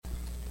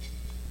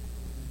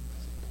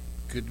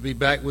Good to be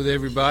back with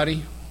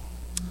everybody.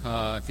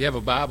 If you have a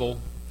Bible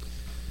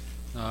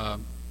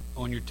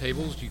on your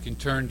tables, you can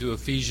turn to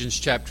Ephesians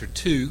chapter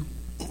 2.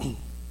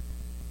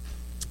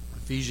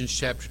 Ephesians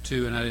chapter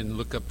 2, and I didn't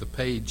look up the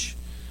page.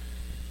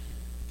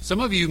 Some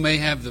of you may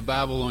have the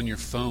Bible on your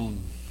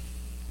phone.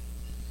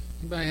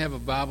 Anybody have a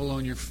Bible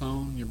on your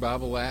phone, your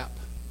Bible app?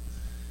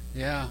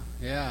 Yeah.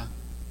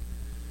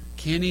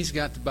 Kenny's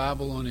got the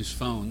Bible on his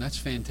phone. That's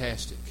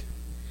fantastic.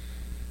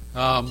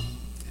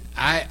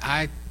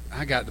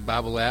 I got the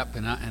Bible app,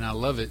 and I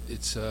love it.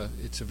 It's a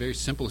very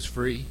simple. It's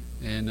free,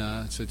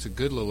 and so it's a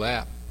good little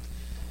app.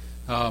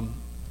 I'm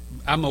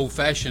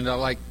old-fashioned. I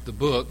like the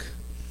book,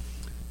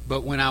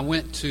 but when I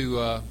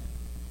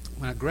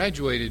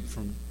graduated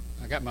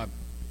I got my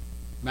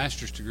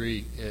master's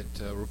degree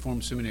at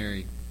Reformed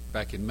Seminary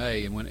back in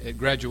May, and at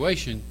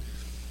graduation,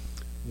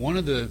 one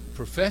of the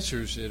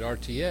professors at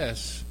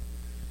RTS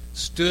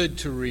stood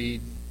to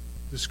read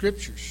the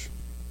scriptures,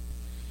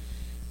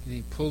 and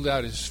he pulled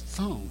out his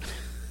phone.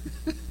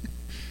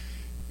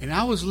 And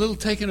I was a little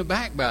taken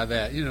aback by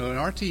that. An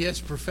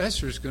RTS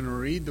professor is going to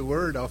read the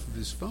word off of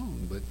his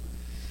phone. But,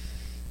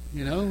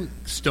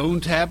 stone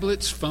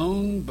tablets,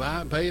 phone,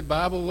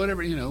 Bible,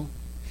 whatever,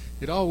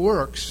 it all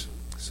works.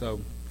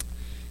 So,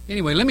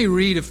 anyway, let me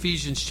read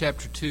Ephesians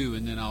chapter 2,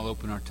 and then I'll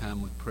open our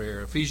time with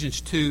prayer.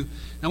 Ephesians 2,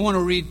 I want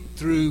to read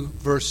through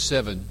verse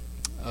 7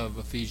 of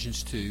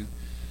Ephesians 2.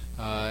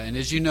 And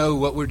as you know,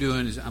 what we're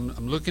doing is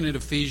I'm looking at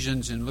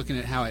Ephesians and looking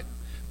at how it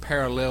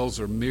parallels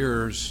or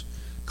mirrors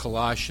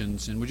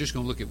Colossians, and we're just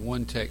going to look at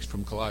one text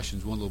from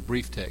Colossians, one little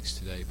brief text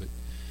today,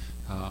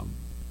 but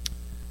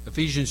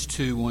Ephesians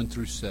 2, 1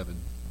 through 7.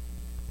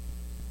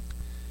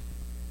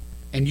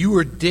 And you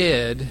were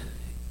dead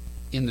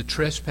in the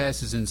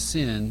trespasses and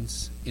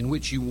sins in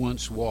which you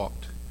once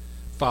walked,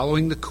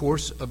 following the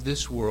course of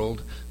this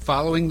world,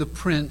 following the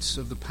prince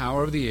of the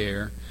power of the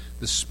air,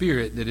 the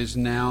spirit that is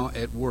now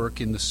at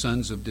work in the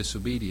sons of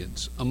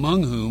disobedience,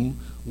 among whom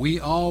we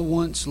all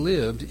once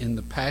lived in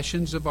the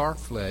passions of our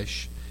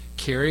flesh,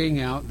 carrying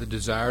out the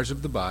desires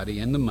of the body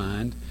and the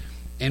mind,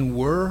 and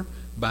were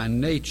by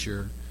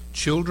nature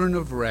children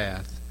of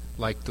wrath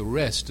like the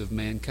rest of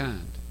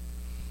mankind.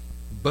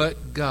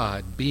 But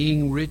God,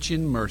 being rich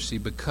in mercy,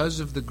 because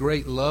of the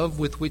great love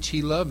with which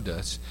He loved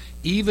us,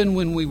 even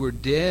when we were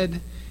dead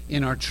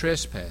in our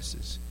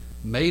trespasses,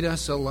 made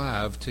us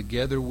alive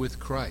together with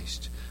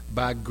Christ.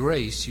 By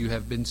grace you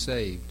have been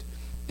saved,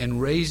 and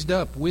raised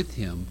up with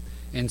Him,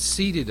 and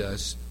seated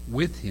us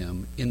with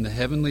Him in the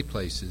heavenly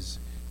places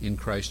in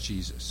Christ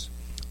Jesus.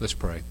 Let's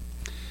pray.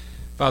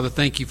 Father,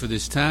 thank you for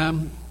this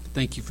time.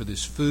 Thank you for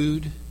this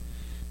food.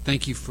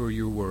 Thank you for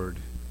your word.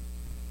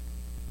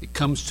 It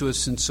comes to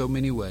us in so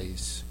many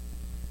ways.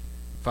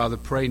 Father,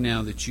 pray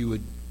now that you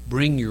would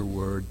bring your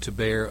word to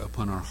bear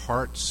upon our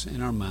hearts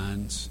and our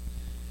minds,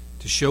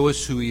 to show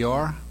us who we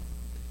are,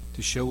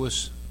 to show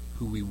us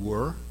who we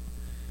were,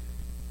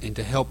 and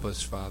to help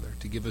us, Father,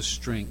 to give us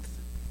strength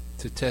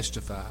to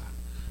testify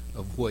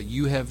of what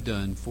you have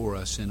done for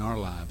us in our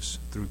lives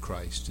through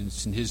Christ. And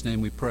it's in His name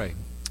we pray.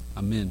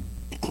 Amen.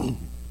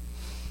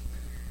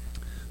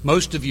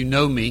 Most of you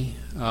know me,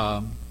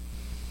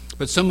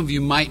 but some of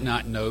you might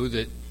not know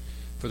that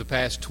for the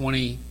past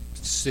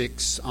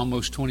 26,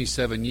 almost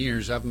 27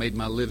 years, I've made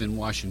my living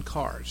washing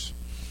cars.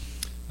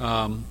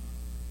 In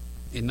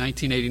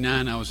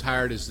 1989, I was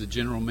hired as the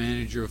general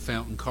manager of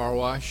Fountain Car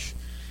Wash,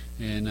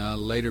 and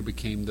later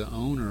became the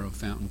owner of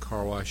Fountain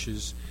Car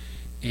Washes.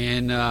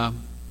 And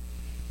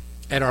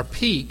at our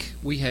peak,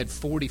 we had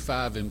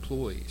 45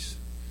 employees.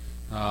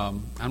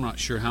 I'm not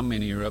sure how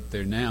many are up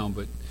there now,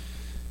 but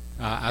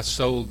I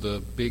sold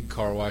the big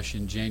car wash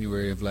in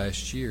January of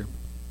last year.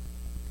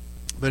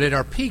 But at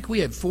our peak, we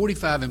had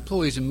 45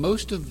 employees, and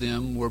most of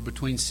them were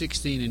between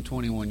 16 and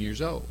 21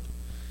 years old.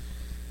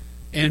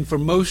 And for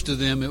most of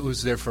them, it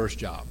was their first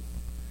job.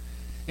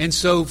 And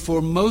so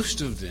for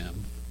most of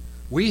them,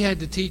 we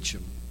had to teach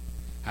them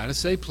how to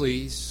say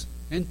please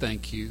and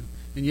thank you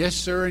and yes,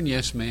 sir, and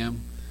yes, ma'am,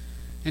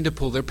 and to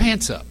pull their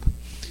pants up.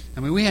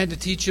 I mean, we had to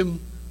teach them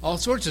all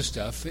sorts of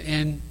stuff.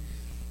 And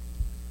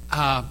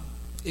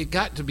it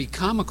got to be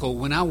comical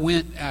when I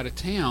went out of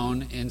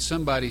town and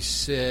somebody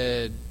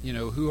said,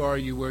 who are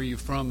you, where are you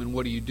from, and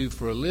what do you do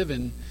for a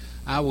living?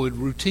 I would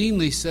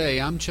routinely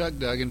say, I'm Chuck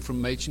Duggan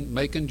from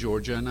Macon,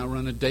 Georgia, and I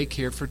run a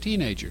daycare for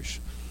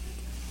teenagers.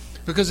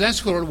 Because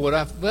that's what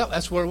I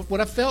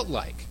felt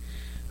like.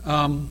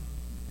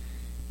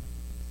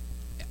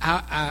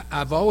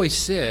 I've always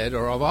said,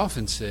 or I've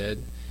often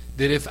said,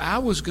 that if I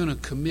was going to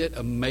commit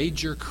a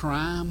major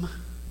crime,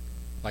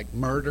 like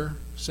murder,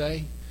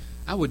 say,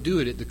 I would do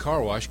it at the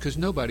car wash because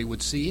nobody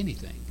would see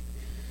anything.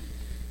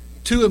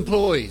 2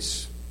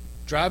 employees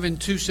driving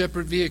 2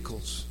 separate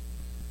vehicles.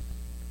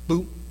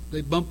 Boom,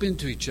 they bump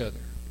into each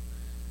other.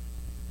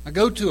 I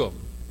go to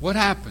them. What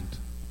happened?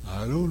 I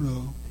don't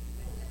know.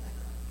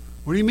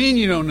 What do you mean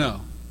you don't know?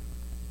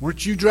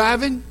 Weren't you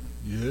driving?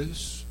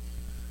 Yes.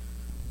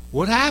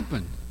 What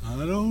happened? I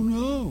don't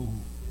know.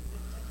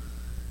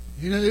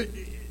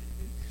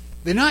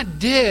 They're not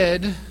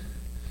dead.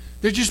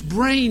 They're just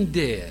brain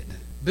dead.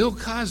 Bill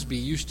Cosby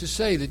used to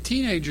say that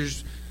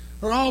teenagers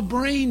are all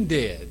brain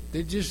dead.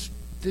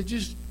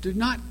 They're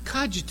not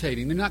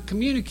cogitating. They're not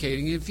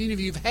communicating. If any of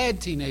you have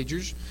had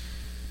teenagers,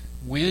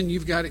 when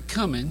you've got it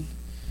coming,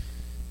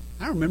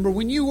 I remember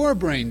when you were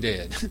brain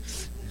dead.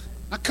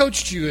 I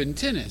coached you in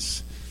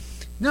tennis.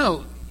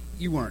 No,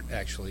 you weren't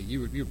actually.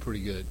 You were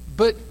pretty good.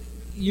 But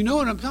you know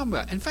what I'm talking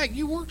about. In fact,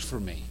 you worked for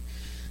me.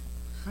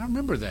 I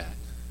remember that.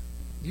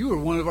 You were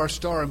one of our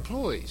star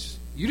employees.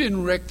 You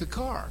didn't wreck the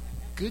car.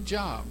 Good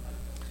job.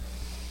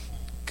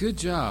 Good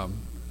job.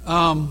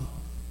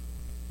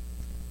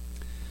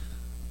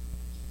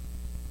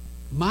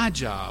 My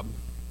job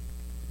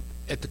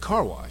at the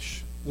car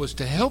wash was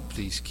to help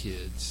these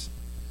kids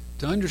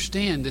to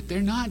understand that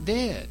they're not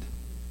dead.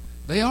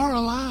 They are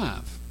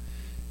alive.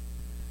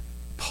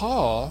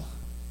 Paul,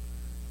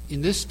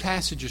 in this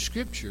passage of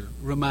Scripture,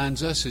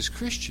 reminds us as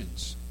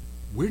Christians,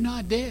 we're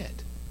not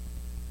dead.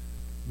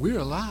 We're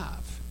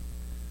alive.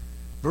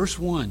 Verse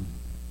 1,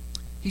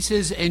 he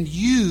says, and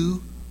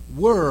you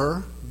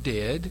were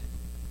dead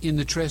in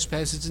the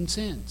trespasses and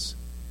sins.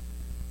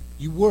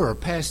 You were,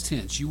 past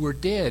tense. You were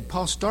dead.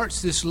 Paul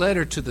starts this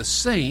letter to the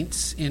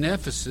saints in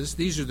Ephesus.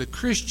 These are the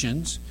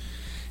Christians.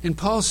 And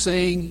Paul's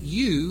saying,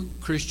 you,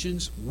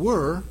 Christians,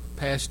 were,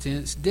 past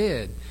tense,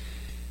 dead.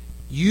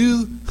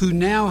 You who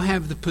now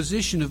have the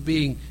position of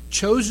being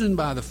chosen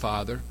by the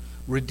Father,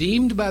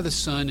 redeemed by the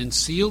Son, and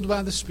sealed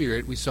by the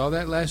Spirit. We saw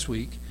that last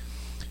week.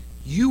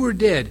 You were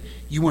dead.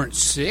 You weren't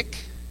sick.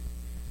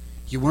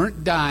 You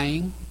weren't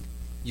dying.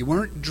 You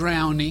weren't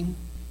drowning.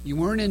 You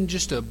weren't in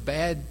just a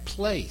bad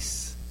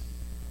place.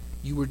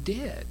 You were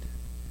dead.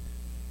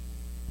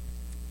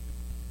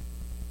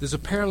 There's a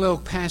parallel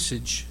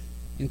passage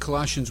in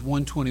Colossians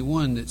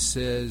 1:21 that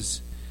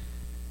says,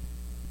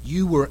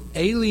 you were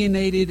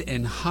alienated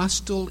and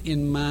hostile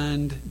in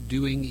mind,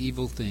 doing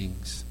evil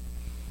things.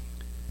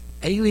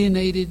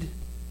 Alienated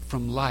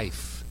from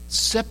life,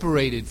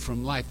 separated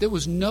from life. There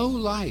was no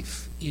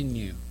life in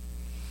you.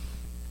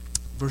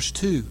 Verse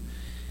 2,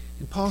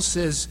 and Paul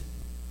says,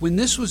 when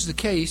this was the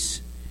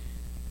case,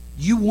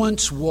 you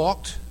once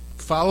walked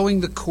following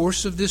the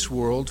course of this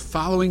world,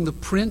 following the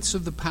prince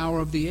of the power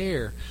of the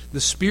air,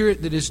 the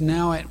spirit that is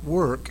now at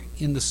work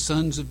in the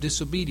sons of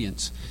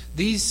disobedience.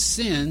 These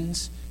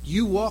sins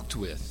you walked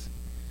with.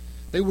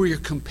 They were your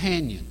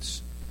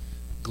companions.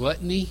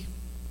 Gluttony,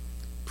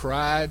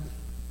 pride,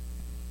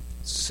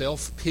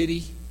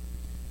 self-pity,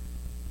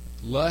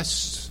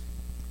 lust,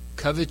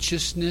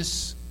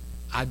 covetousness,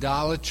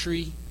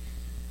 idolatry.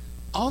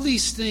 All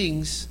these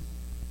things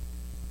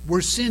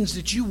were sins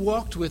that you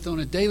walked with on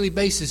a daily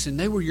basis, and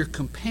they were your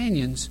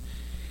companions,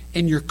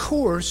 and your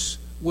course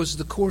was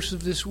the course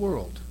of this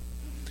world.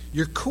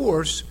 Your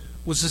course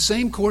was the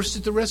same course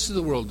that the rest of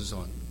the world is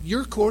on.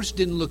 Your course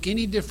didn't look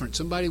any different.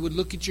 Somebody would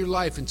look at your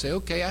life and say,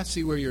 okay, I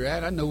see where you're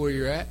at. I know where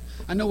you're at.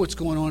 I know what's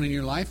going on in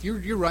your life.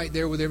 You're right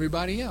there with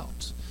everybody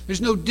else.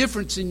 There's no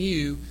difference in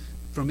you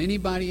from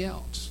anybody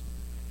else.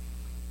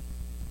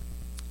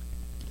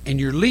 And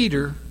your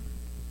leader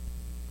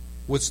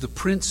was the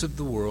prince of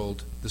the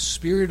world, the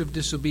spirit of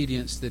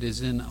disobedience that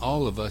is in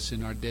all of us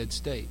in our dead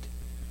state.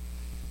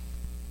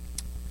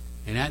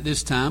 And at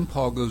this time,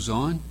 Paul goes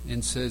on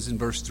and says in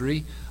verse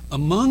 3,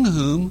 among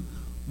whom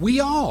we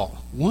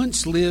all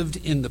once lived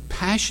in the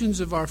passions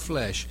of our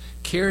flesh,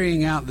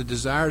 carrying out the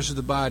desires of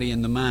the body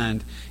and the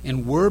mind,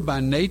 and were by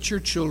nature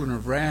children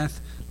of wrath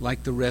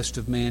like the rest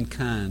of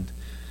mankind.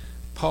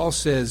 Paul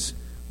says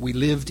we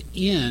lived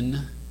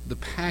in the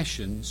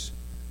passions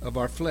of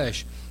our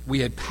flesh. We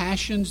had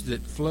passions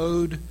that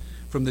flowed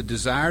from the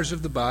desires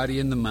of the body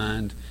and the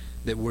mind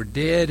that were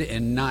dead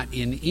and not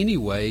in any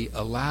way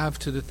alive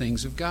to the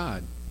things of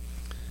God.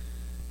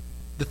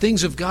 The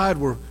things of God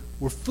were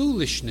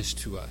foolishness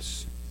to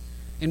us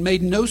and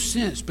made no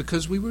sense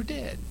because we were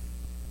dead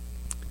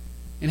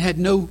and had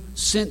no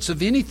sense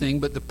of anything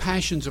but the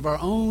passions of our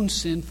own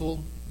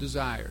sinful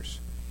desires.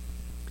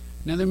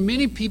 Now, there are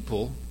many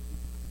people,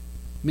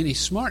 many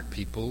smart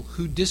people,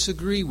 who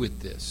disagree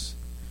with this.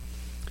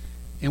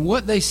 And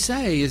what they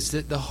say is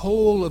that the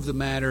whole of the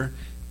matter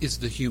is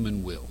the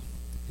human will.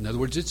 In other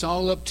words, it's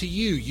all up to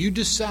you. You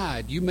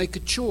decide. You make a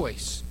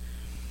choice.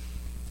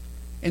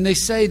 And they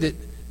say that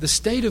the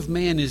state of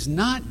man is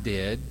not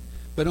dead,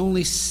 but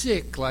only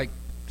sick, like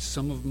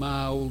some of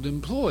my old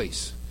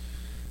employees.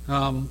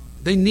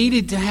 They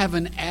needed to have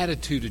an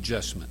attitude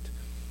adjustment.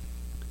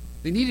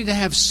 They needed to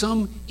have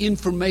some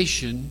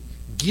information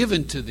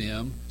given to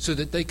them so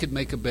that they could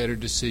make a better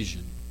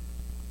decision.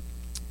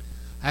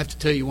 I have to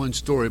tell you one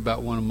story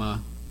about one of my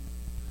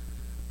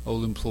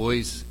old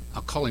employees.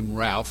 I'll call him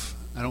Ralph.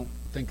 I don't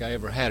think I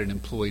ever had an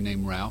employee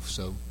named Ralph,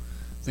 so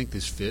I think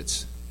this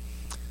fits.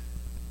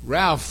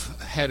 Ralph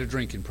had a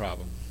drinking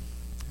problem.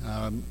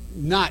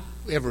 Not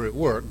ever at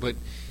work, but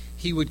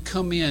he would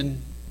come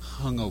in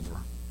hungover,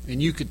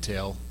 and you could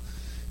tell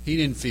he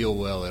didn't feel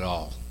well at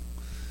all.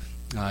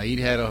 He'd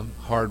had a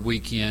hard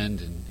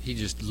weekend, and he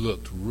just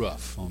looked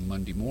rough on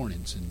Monday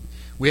mornings. And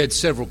we had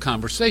several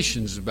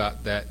conversations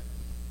about that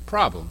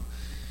problem.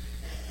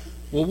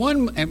 Well,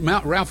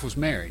 Ralph was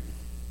married.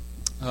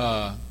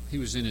 He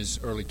was in his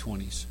early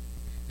 20s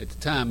at the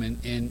time.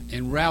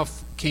 And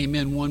Ralph came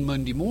in one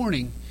Monday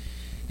morning,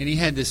 and he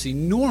had this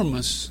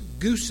enormous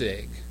goose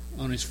egg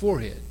on his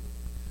forehead.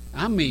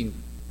 I mean,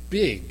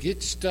 big.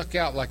 It stuck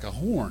out like a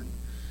horn.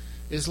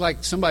 It's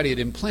like somebody had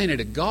implanted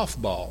a golf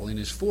ball in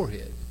his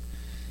forehead.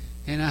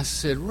 And I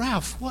said,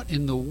 Ralph, what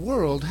in the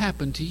world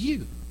happened to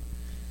you?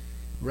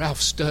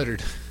 Ralph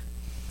stuttered.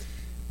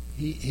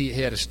 He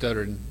had a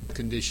stuttering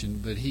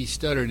condition, but he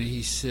stuttered and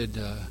he said,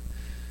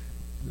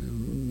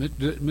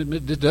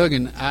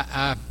 Duggan,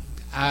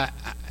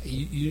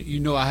 you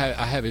know I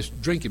have this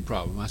drinking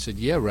problem. I said,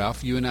 yeah,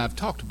 Ralph, you and I have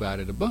talked about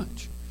it a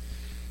bunch.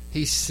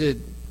 He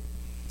said,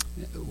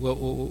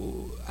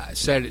 well,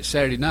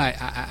 Saturday night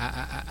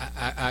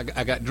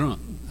I got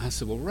drunk. I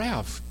said, well,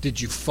 Ralph,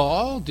 did you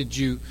fall? Did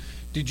you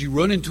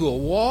run into a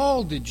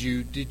wall? Did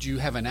you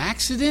have an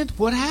accident?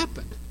 What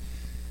happened?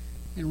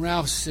 And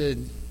Ralph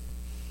said,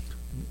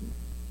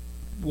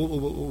 well,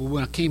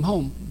 when I came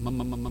home,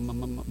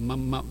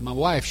 my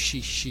wife she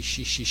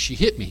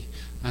hit me.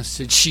 I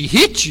said, she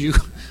hit you?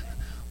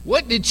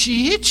 What did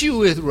she hit you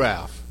with,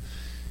 Ralph?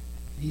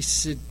 He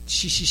said,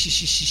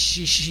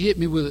 she hit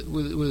me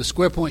with a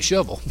square point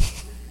shovel.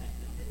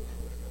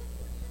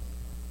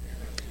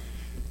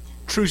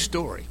 True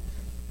story.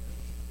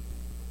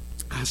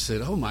 I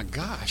said, oh my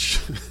gosh.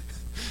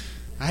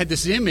 I had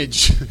this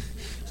image.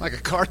 It's like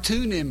a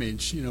cartoon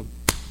image,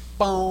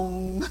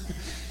 bong.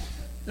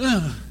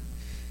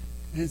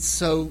 And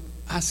so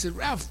I said,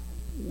 Ralph,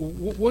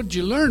 what did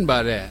you learn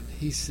by that?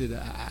 He said,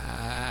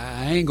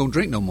 I ain't going to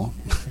drink no more.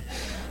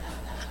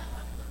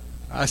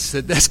 I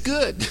said, that's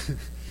good.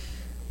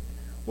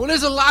 Well,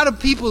 there's a lot of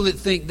people that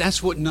think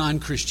that's what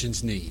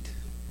non-Christians need.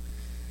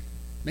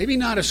 Maybe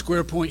not a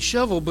square point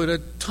shovel, but a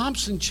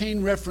Thompson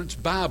chain reference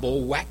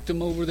Bible whacked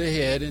them over the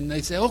head, and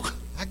they say, oh,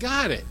 I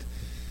got it.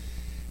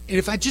 And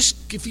if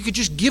you could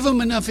just give them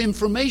enough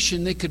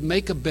information, they could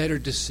make a better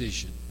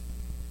decision.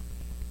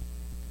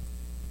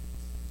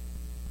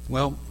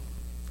 Well,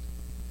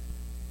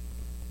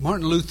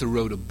 Martin Luther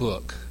wrote a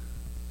book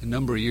a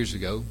number of years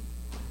ago,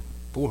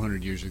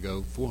 500 years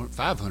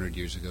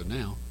ago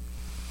now.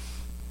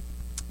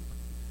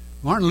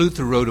 Martin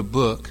Luther wrote a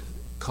book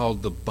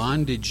called The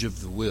Bondage of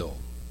the Will.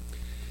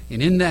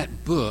 And in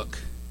that book,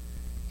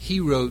 he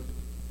wrote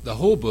the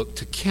whole book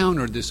to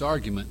counter this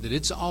argument that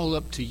it's all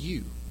up to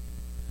you.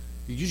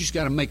 You just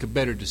got to make a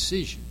better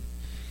decision.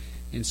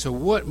 And so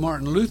what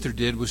Martin Luther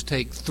did was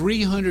take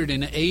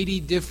 380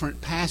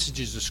 different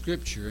passages of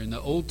Scripture in the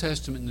Old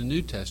Testament and the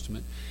New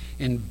Testament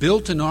and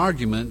built an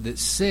argument that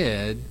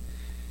said,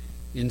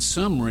 in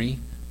summary,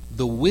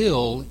 the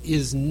will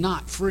is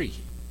not free.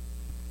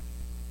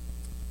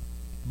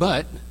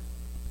 But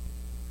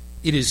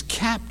it is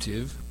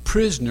captive,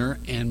 prisoner,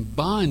 and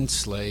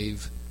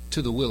bondslave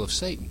to the will of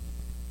Satan.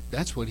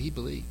 That's what he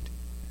believed.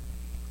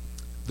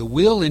 The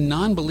will in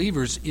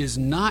non-believers is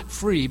not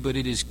free, but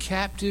it is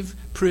captive,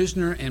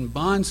 prisoner, and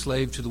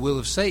bondslave to the will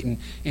of Satan.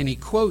 And he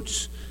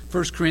quotes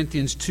 1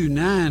 Corinthians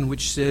 2:9,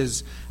 which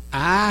says,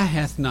 Eye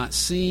hath not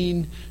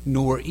seen,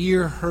 nor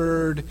ear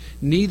heard,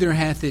 neither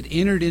hath it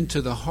entered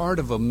into the heart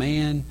of a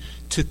man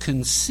to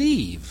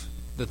conceive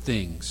the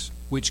things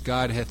which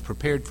God hath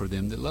prepared for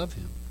them that love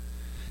him.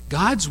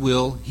 God's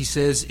will, he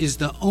says, is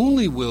the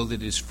only will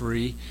that is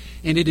free,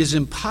 and it is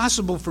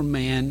impossible for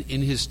man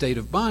in his state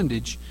of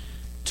bondage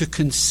to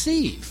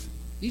conceive.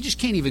 You just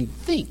can't even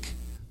think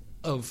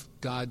of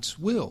God's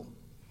will.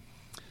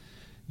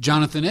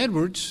 Jonathan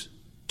Edwards,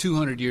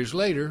 200 years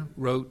later,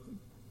 wrote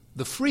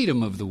The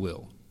Freedom of the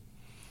Will,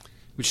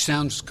 which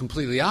sounds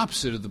completely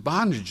opposite of the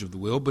bondage of the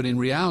will, but in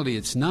reality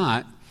it's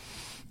not.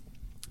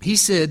 He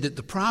said that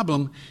the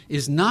problem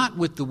is not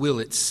with the will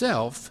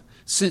itself,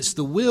 since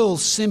the will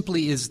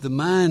simply is the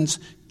mind's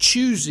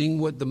choosing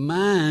what the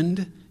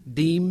mind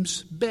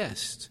deems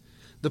best.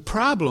 The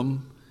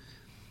problem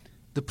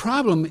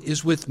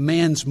is with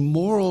man's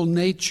moral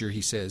nature,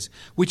 he says,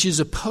 which is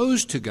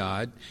opposed to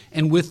God,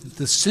 and with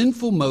the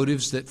sinful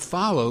motives that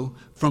follow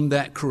from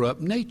that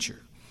corrupt nature.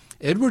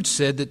 Edwards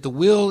said that the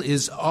will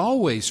is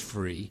always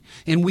free,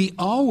 and we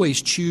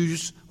always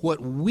choose what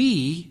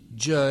we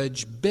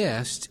judge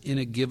best in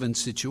a given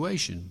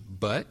situation.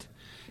 But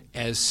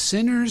as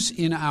sinners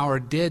in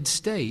our dead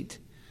state,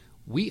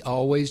 we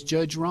always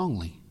judge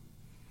wrongly.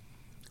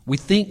 We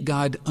think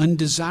God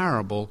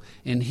undesirable,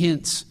 and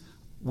hence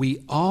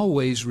we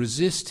always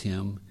resist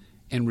him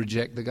and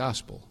reject the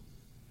gospel.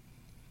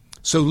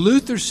 So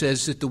Luther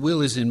says that the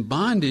will is in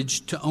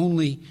bondage to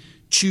only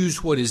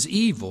choose what is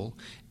evil.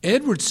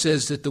 Edwards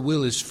says that the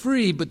will is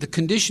free, but the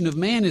condition of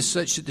man is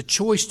such that the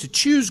choice to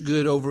choose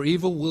good over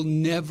evil will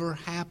never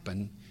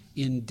happen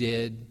in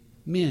dead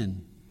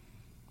men.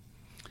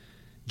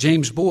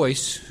 James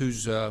Boyce,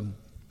 who's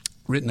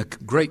written a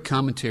great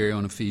commentary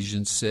on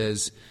Ephesians,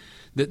 says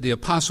that the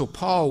Apostle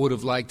Paul would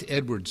have liked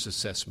Edwards'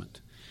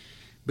 assessment,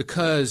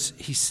 because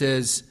he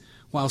says,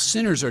 while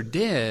sinners are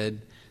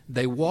dead,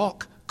 they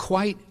walk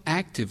quite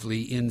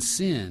actively in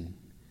sin.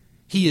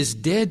 He is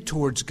dead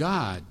towards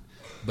God,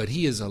 but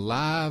he is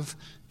alive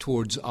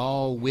towards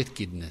all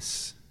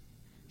wickedness.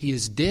 He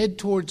is dead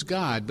towards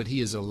God, but he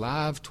is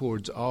alive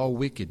towards all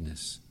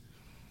wickedness.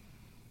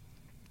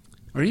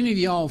 Are any of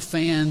y'all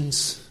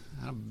fans?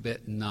 I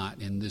bet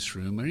not in this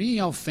room. Are any of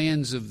y'all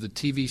fans of the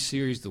TV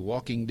series The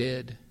Walking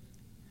Dead?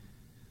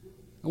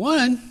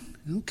 One?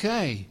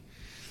 Okay.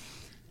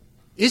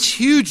 It's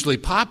hugely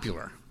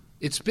popular.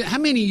 It's been, how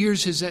many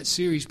years has that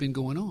series been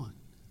going on?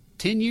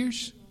 10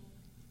 years?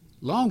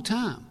 Long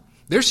time.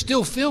 They're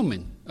still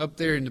filming up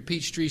there in the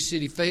Peachtree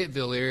City,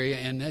 Fayetteville area,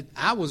 and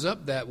I was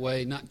up that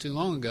way not too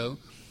long ago.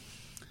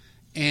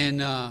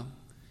 And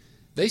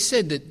they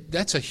said that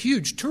that's a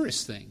huge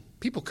tourist thing.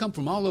 People come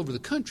from all over the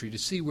country to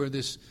see where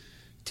this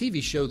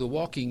TV show, The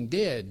Walking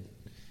Dead,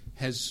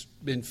 has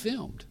been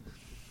filmed.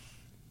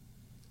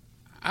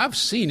 I've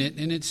seen it,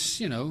 and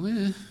it's, it's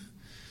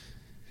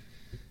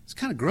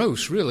kind of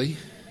gross, really.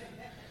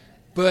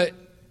 But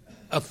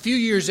a few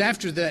years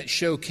after that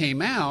show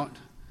came out,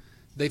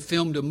 they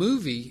filmed a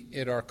movie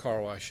at our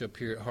car wash up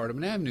here at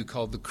Hardeman Avenue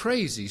called The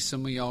Crazy.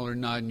 Some of y'all are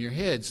nodding your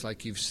heads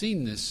like you've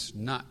seen this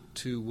not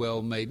too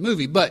well-made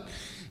movie. But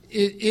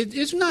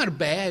it's not a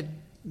bad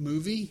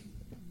movie,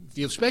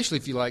 especially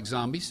if you like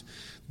zombies.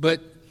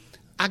 But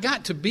I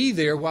got to be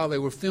there while they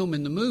were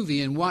filming the movie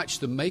and watch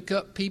the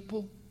makeup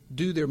people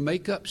do their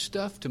makeup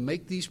stuff to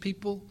make these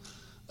people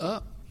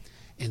up.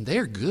 And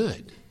they're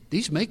good.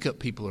 These makeup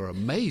people are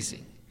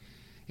amazing.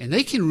 And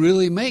they can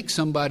really make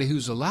somebody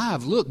who's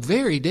alive look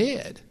very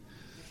dead.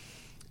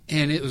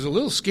 And it was a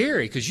little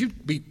scary because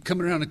you'd be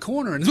coming around the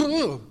corner and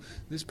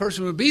this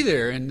person would be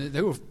there. And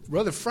they were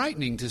rather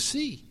frightening to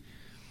see.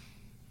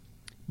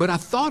 But I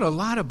thought a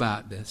lot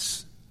about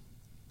this.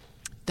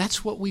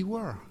 That's what we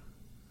were.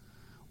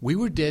 We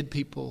were dead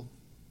people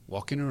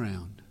walking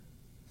around.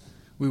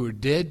 We were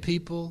dead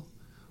people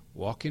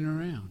walking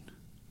around.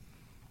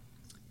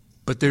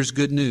 But there's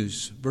good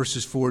news.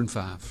 Verses 4 and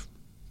 5.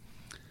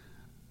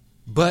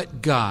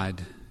 But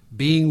God,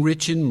 being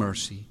rich in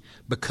mercy,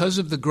 because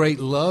of the great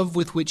love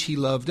with which he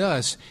loved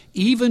us,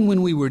 even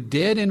when we were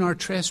dead in our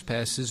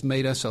trespasses,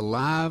 made us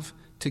alive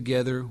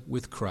together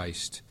with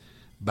Christ.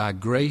 By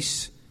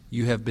grace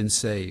you have been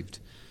saved.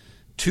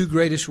 Two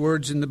greatest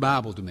words in the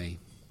Bible to me.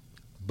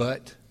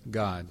 But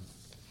God.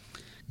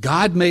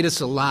 God made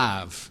us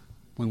alive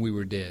when we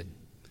were dead.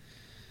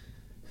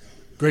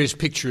 Greatest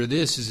picture of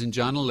this is in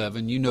John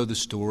 11. You know the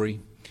story.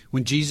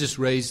 When Jesus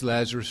raised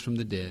Lazarus from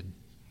the dead.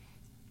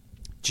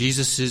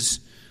 Jesus is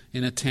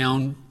in a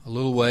town a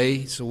little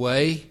ways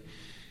away.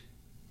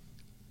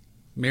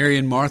 Mary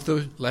and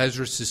Martha,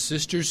 Lazarus'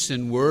 sisters,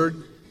 send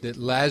word that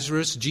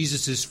Lazarus,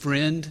 Jesus'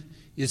 friend,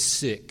 is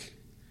sick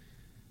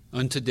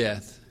unto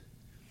death.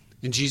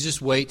 And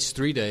Jesus waits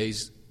 3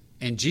 days,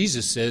 and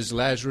Jesus says,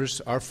 Lazarus,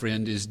 our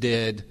friend, is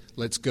dead.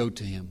 Let's go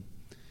to him.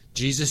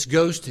 Jesus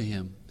goes to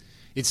him.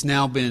 It's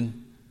now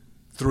been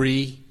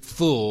 3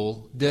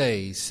 full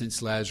days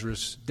since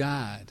Lazarus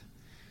died.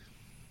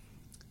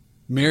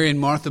 Mary and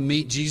Martha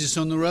meet Jesus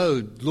on the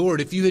road.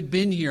 Lord, if you had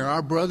been here,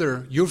 our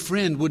brother, your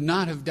friend, would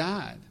not have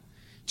died.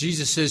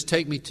 Jesus says,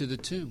 take me to the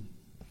tomb.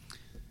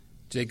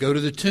 They go to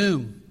the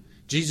tomb.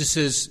 Jesus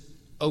says,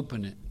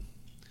 open it.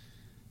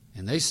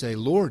 And they say,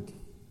 Lord,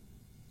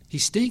 he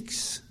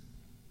stinks.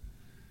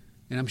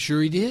 And I'm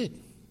sure he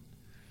did.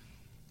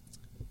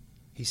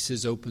 He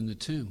says, open the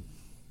tomb.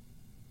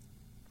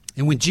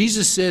 And when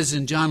Jesus says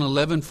in John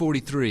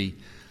 11:43,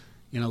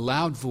 in a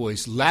loud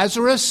voice,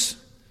 Lazarus,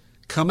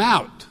 come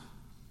out.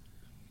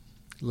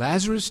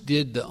 Lazarus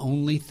did the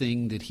only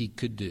thing that he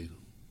could do.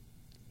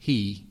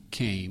 He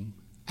came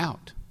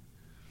out.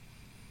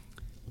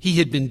 He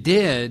had been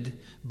dead,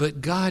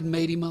 but God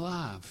made him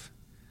alive.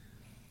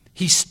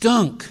 He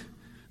stunk,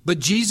 but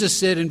Jesus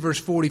said in verse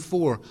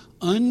 44,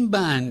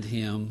 unbind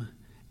him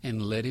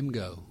and let him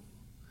go.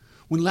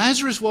 When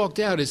Lazarus walked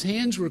out, his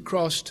hands were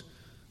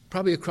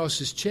probably across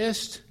his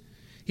chest.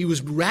 He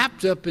was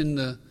wrapped up in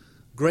the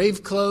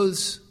grave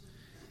clothes,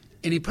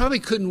 and he probably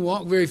couldn't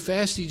walk very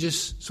fast. He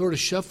just sort of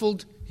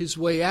shuffled his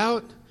way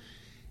out.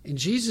 And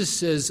Jesus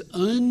says,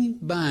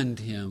 unbind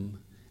him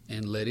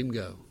and let him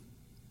go.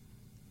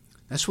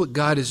 That's what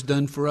God has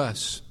done for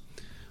us.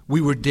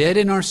 We were dead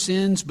in our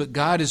sins, but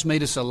God has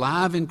made us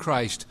alive in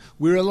Christ.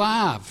 We're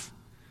alive.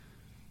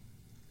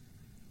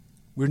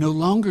 We're no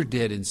longer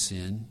dead in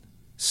sin,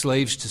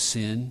 slaves to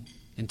sin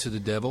and to the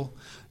devil,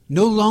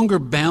 no longer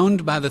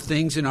bound by the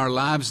things in our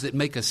lives that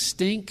make us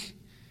stink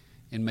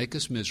and make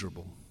us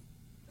miserable.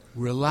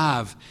 We're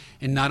alive.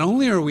 And not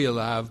only are we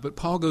alive, but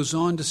Paul goes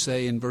on to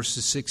say in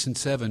verses 6 and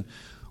 7,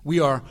 we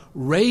are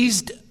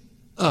raised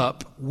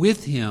up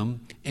with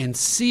him and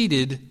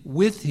seated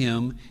with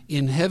him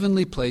in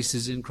heavenly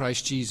places in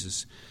Christ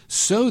Jesus,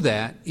 so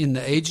that in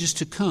the ages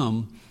to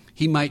come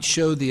he might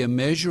show the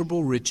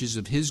immeasurable riches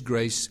of his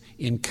grace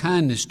in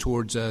kindness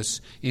towards us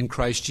in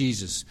Christ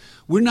Jesus.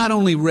 We're not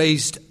only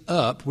raised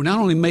up, we're not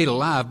only made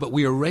alive, but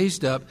we are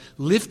raised up,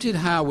 lifted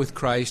high with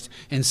Christ,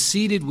 and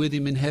seated with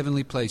him in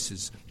heavenly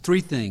places.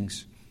 3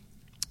 things.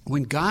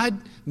 When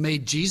God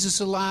made Jesus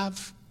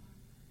alive,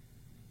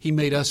 he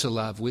made us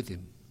alive with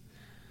him.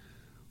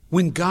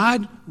 When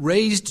God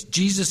raised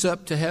Jesus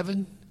up to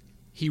heaven,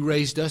 he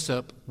raised us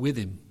up with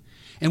him.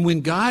 And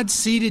when God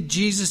seated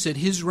Jesus at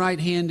his right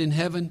hand in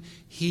heaven,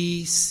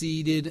 he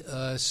seated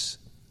us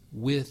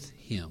with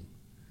him.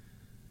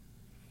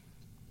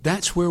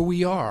 That's where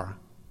we are.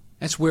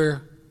 That's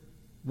where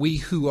we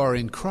who are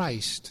in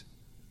Christ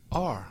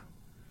are.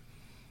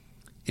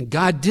 And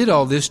God did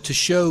all this to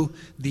show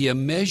the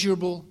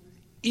immeasurable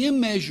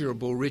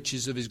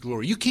riches of his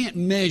glory. You can't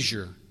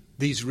measure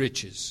these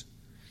riches.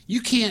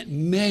 You can't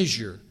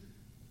measure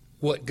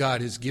what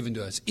God has given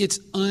to us. It's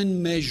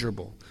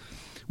unmeasurable.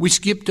 We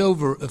skipped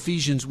over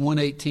Ephesians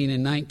 1:18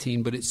 and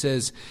 19, but it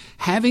says,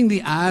 having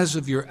the eyes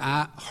of your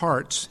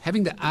hearts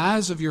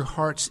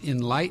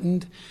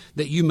enlightened,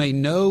 that you may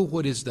know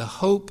what is the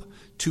hope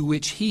to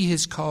which he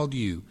has called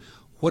you,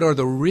 what are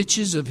the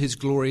riches of his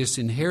glorious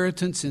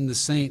inheritance in the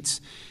saints,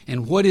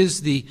 and what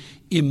is the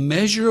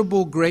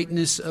immeasurable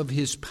greatness of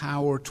his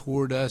power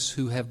toward us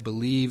who have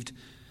believed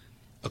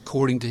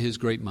according to his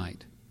great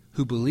might.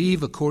 Who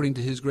believe according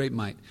to his great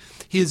might.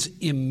 His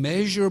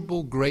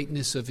immeasurable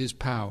greatness of his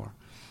power.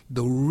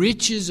 The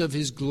riches of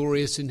his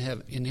glorious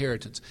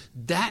inheritance.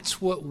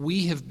 That's what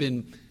we have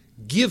been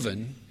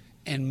given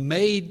and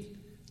made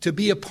to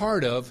be a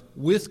part of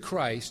with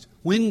Christ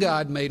when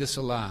God made us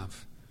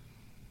alive.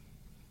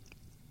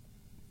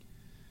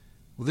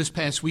 Well, this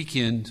past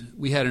weekend,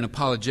 we had an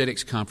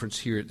apologetics conference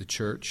here at the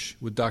church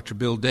with Dr.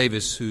 Bill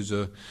Davis, who's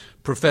a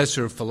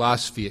professor of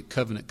philosophy at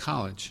Covenant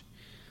College.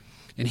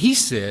 And he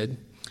said,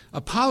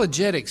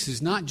 apologetics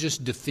is not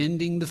just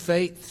defending the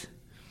faith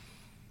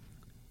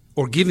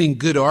or giving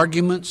good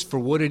arguments for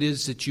what it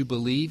is that you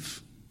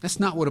believe. That's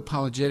not what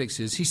apologetics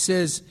is. He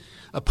says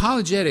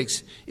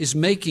apologetics is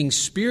making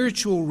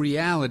spiritual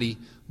reality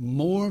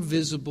more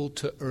visible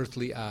to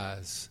earthly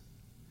eyes.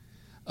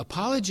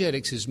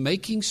 Apologetics is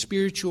making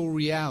spiritual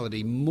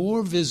reality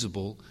more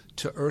visible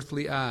to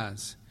earthly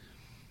eyes.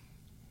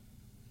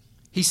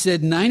 He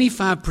said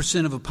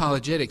 95% of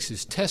apologetics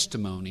is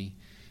testimony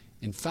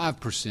and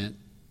 5%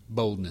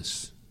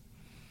 boldness.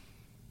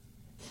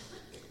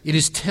 It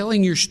is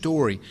telling your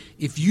story.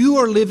 If you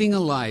are living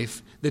a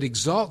life that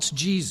exalts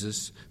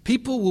Jesus,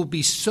 people will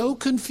be so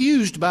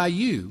confused by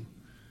you,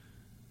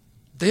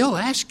 they'll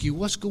ask you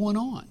what's going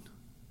on.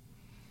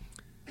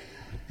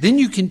 Then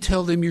you can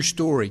tell them your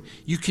story.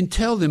 You can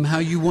tell them how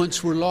you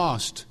once were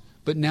lost,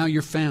 but now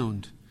you're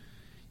found.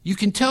 You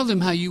can tell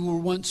them how you were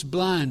once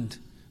blind,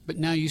 but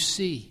now you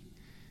see.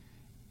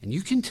 And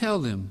you can tell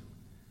them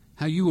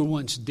how you were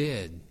once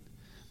dead,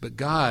 but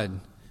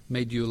God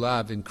made you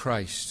alive in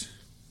Christ.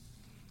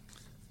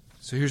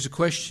 So here's a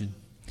question.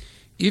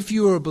 If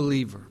you are a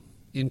believer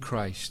in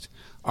Christ,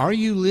 are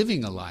you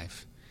living a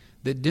life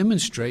that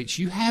demonstrates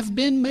you have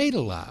been made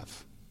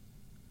alive?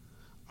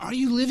 Are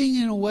you living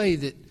in a way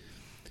that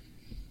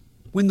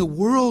when the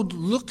world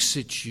looks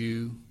at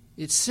you,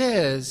 it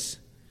says,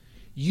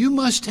 you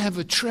must have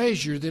a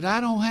treasure that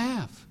I don't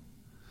have.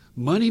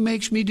 Money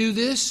makes me do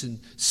this, and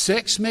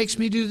sex makes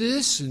me do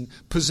this, and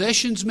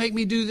possessions make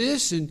me do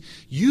this, and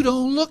you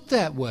don't look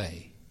that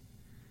way.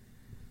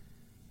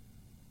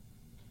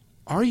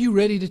 Are you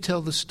ready to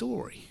tell the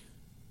story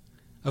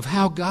of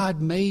how God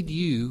made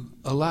you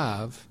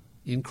alive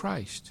in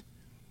Christ?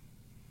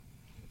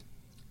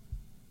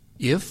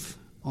 If,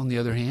 on the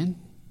other hand,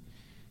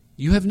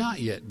 you have not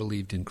yet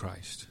believed in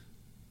Christ,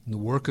 in the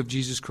work of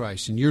Jesus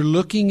Christ, and you're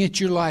looking at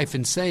your life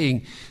and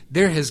saying,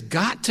 there has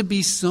got to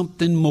be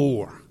something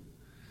more.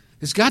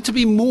 There's got to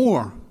be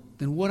more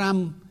than what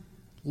I'm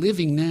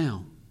living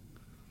now.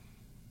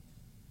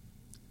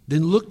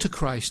 Then look to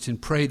Christ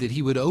and pray that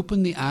he would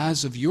open the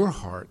eyes of your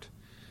heart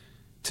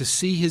to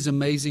see his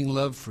amazing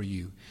love for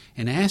you,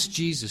 and ask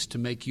Jesus to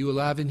make you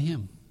alive in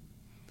him.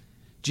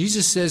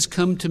 Jesus says,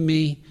 come to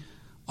me,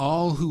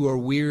 all who are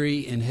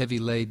weary and heavy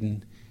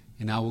laden,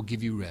 and I will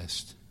give you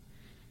rest.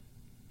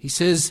 He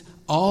says,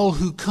 all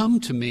who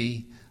come to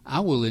me, I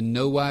will in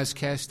no wise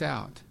cast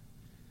out.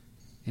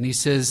 And he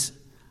says,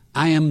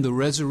 I am the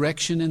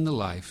resurrection and the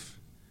life.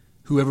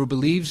 Whoever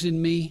believes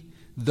in me,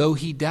 though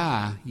he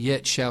die,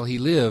 yet shall he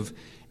live.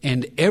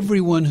 And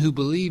everyone who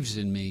believes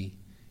in me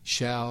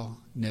shall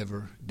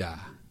never die.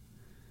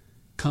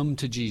 Come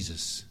to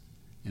Jesus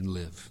and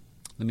live.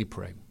 Let me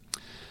pray.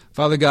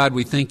 Father God,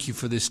 we thank you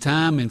for this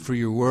time and for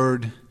your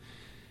word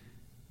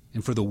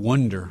and for the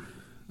wonder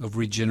of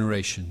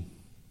regeneration.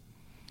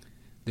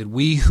 That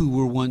we who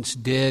were once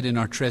dead in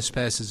our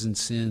trespasses and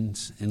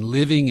sins and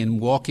living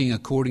and walking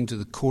according to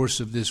the course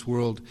of this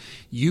world,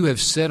 you have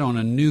set on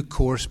a new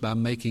course by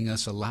making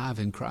us alive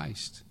in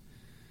Christ.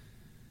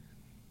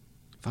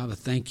 Father,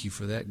 thank you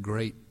for that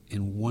great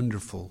and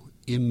wonderful,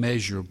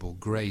 immeasurable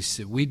grace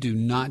that we do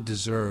not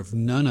deserve,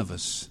 none of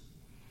us.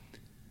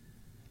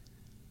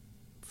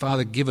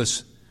 Father, give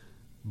us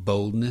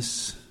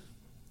boldness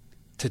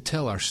to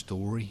tell our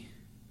story.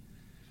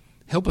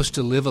 Help us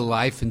to live a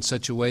life in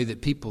such a way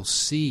that people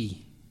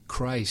see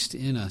Christ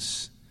in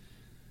us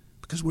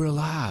because we're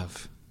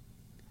alive.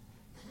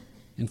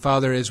 And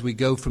Father, as we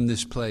go from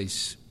this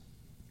place,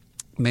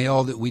 may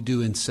all that we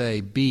do and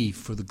say be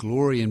for the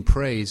glory and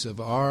praise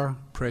of our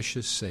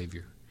precious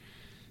Savior.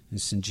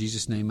 It's in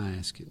Jesus' name I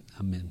ask it.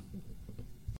 Amen.